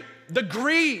adultery, the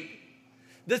greed,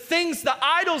 the things, the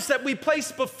idols that we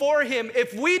place before him,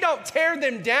 if we don't tear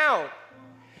them down,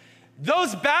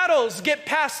 those battles get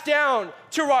passed down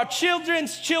to our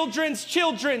children's children's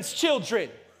children's children.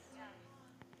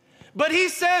 But he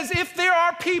says, if there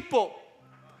are people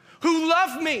who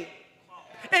love me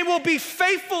and will be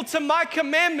faithful to my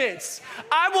commandments,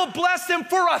 I will bless them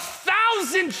for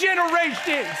 1,000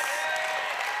 generations.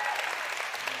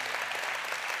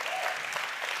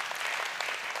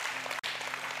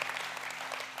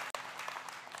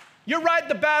 You're right,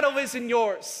 the battle isn't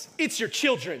yours. It's your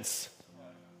children's.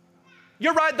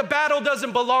 You're right, the battle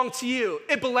doesn't belong to you.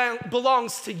 It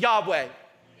belongs to Yahweh.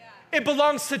 It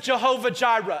belongs to Jehovah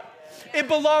Jireh. It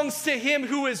belongs to him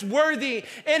who is worthy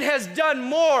and has done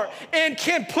more and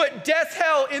can put death,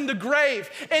 hell in the grave,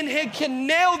 and he can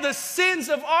nail the sins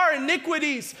of our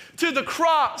iniquities to the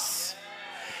cross.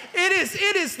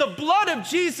 It is the blood of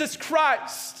Jesus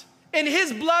Christ and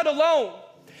his blood alone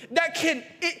that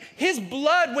his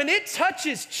blood, when it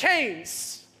touches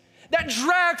chains that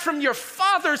drag from your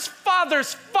father's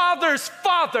father's father's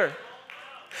father,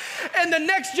 and the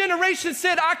next generation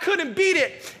said, I couldn't beat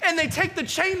it. And they take the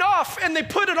chain off and they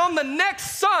put it on the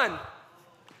next son.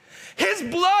 His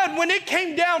blood, when it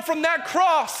came down from that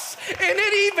cross and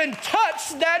it even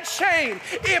touched that chain,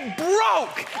 it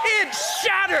broke, it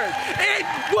shattered, it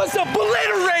was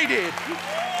obliterated.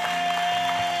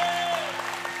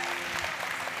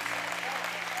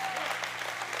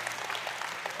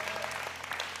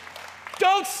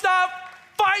 Don't stop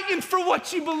fighting for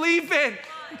what you believe in.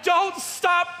 Don't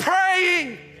stop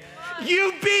praying.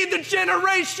 You be the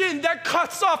generation that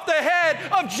cuts off the head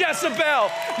of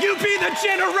Jezebel. You be the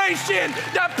generation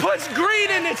that puts greed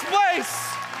in its place.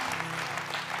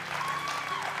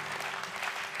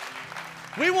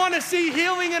 We want to see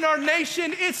healing in our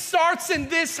nation. It starts in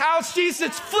this house.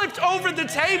 Jesus flipped over the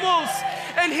tables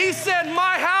and he said,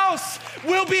 my house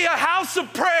will be a house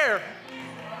of prayer.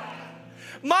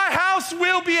 My house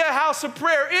will be a house of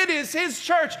prayer. It is his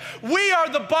church. We are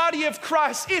the body of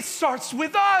Christ. It starts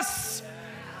with us.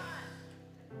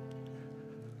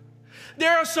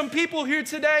 There are some people here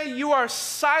today, you are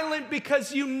silent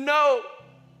because you know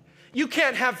you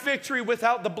can't have victory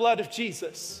without the blood of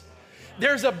Jesus.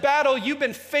 There's a battle you've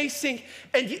been facing,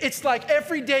 and it's like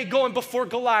every day going before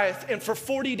Goliath, and for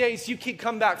 40 days you keep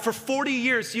coming back. For 40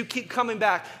 years you keep coming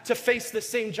back to face the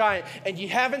same giant, and you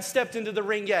haven't stepped into the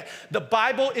ring yet. The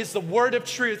Bible is the word of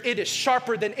truth. It is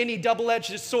sharper than any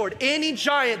double-edged sword. Any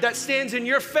giant that stands in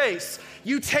your face,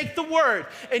 you take the word,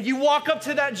 and you walk up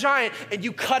to that giant, and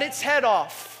you cut its head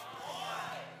off.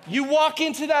 You walk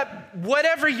into that,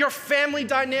 whatever your family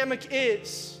dynamic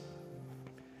is.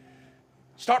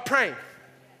 Start praying.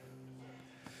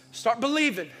 Start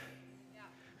believing.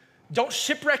 Don't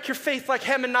shipwreck your faith like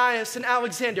Hymenaeus and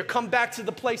Alexander. Come back to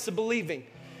the place of believing.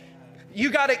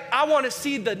 I want to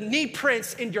see the knee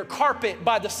prints in your carpet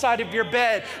by the side of your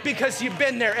bed because you've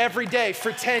been there every day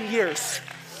for 10 years.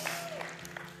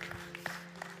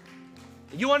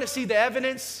 You want to see the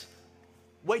evidence?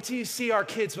 Wait till you see our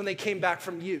kids when they came back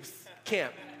from youth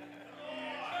camp.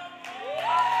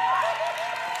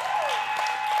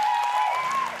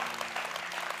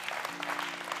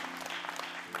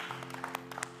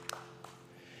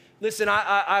 Listen,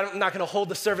 I'm not going to hold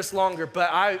the service longer, but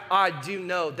I do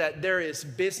know that there is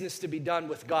business to be done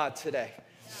with God today.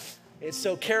 And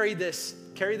so carry this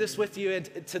with you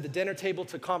to the dinner table,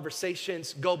 to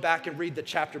conversations. Go back and read the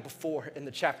chapter before and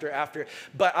the chapter after.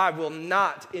 But I will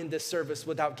not end this service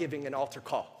without giving an altar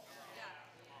call.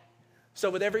 So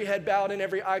with every head bowed and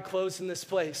every eye closed in this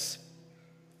place,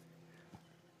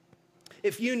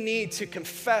 if you need to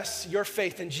confess your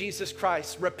faith in Jesus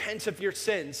Christ, repent of your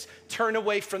sins, turn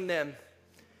away from them,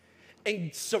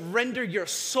 and surrender your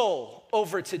soul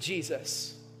over to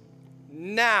Jesus,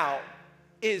 now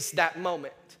is that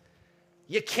moment.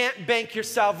 You can't bank your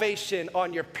salvation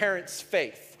on your parents'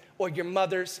 faith or your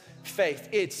mother's faith.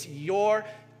 It's your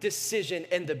decision.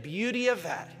 And the beauty of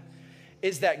that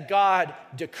is that God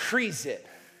decrees it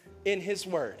in His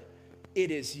word. It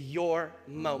is your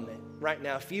moment right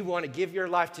now. If you want to give your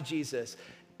life to Jesus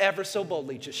ever so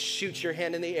boldly, just shoot your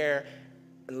hand in the air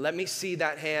and let me see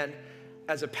that hand.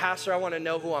 As a pastor, I want to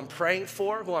know who I'm praying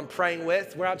for, who I'm praying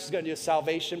with. We're not just going to do a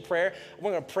salvation prayer.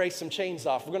 We're going to pray some chains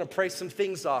off. We're going to pray some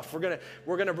things off. We're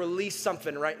going to release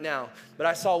something right now. But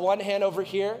I saw one hand over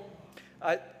here.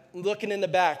 I'm looking in the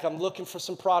back. I'm looking for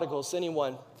some prodigals.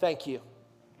 Anyone? Thank you.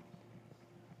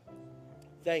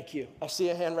 Thank you. I see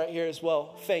a hand right here as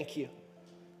well. Thank you.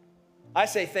 I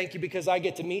say thank you because I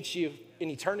get to meet you in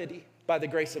eternity by the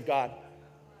grace of God.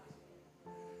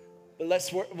 But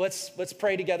let's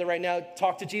pray together right now.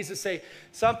 Talk to Jesus. Say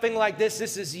something like this.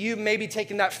 This is you maybe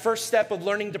taking that first step of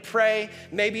learning to pray.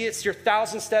 Maybe it's your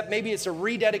 1,000th step. Maybe it's a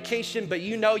rededication, but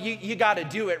you know you got to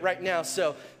do it right now.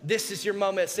 So this is your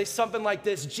moment. Say something like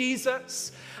this.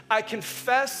 Jesus, I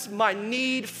confess my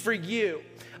need for you.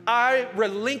 I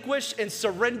relinquish and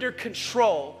surrender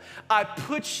control. I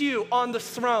put you on the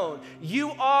throne.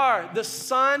 You are the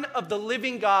Son of the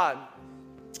living God.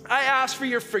 I ask for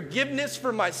your forgiveness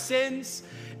for my sins,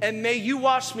 and may you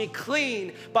wash me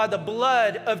clean by the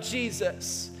blood of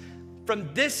Jesus.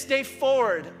 From this day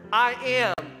forward, I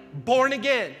am born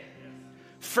again,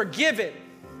 forgiven,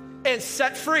 and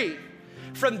set free.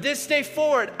 From this day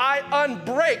forward, I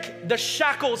unbreak the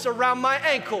shackles around my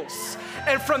ankles.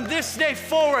 And from this day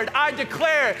forward, I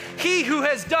declare, he who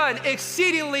has done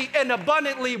exceedingly and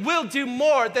abundantly will do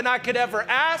more than I could ever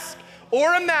ask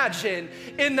or imagine,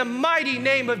 in the mighty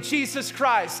name of Jesus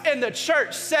Christ. And the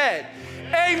church said,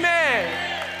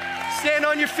 amen. Stand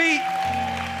on your feet.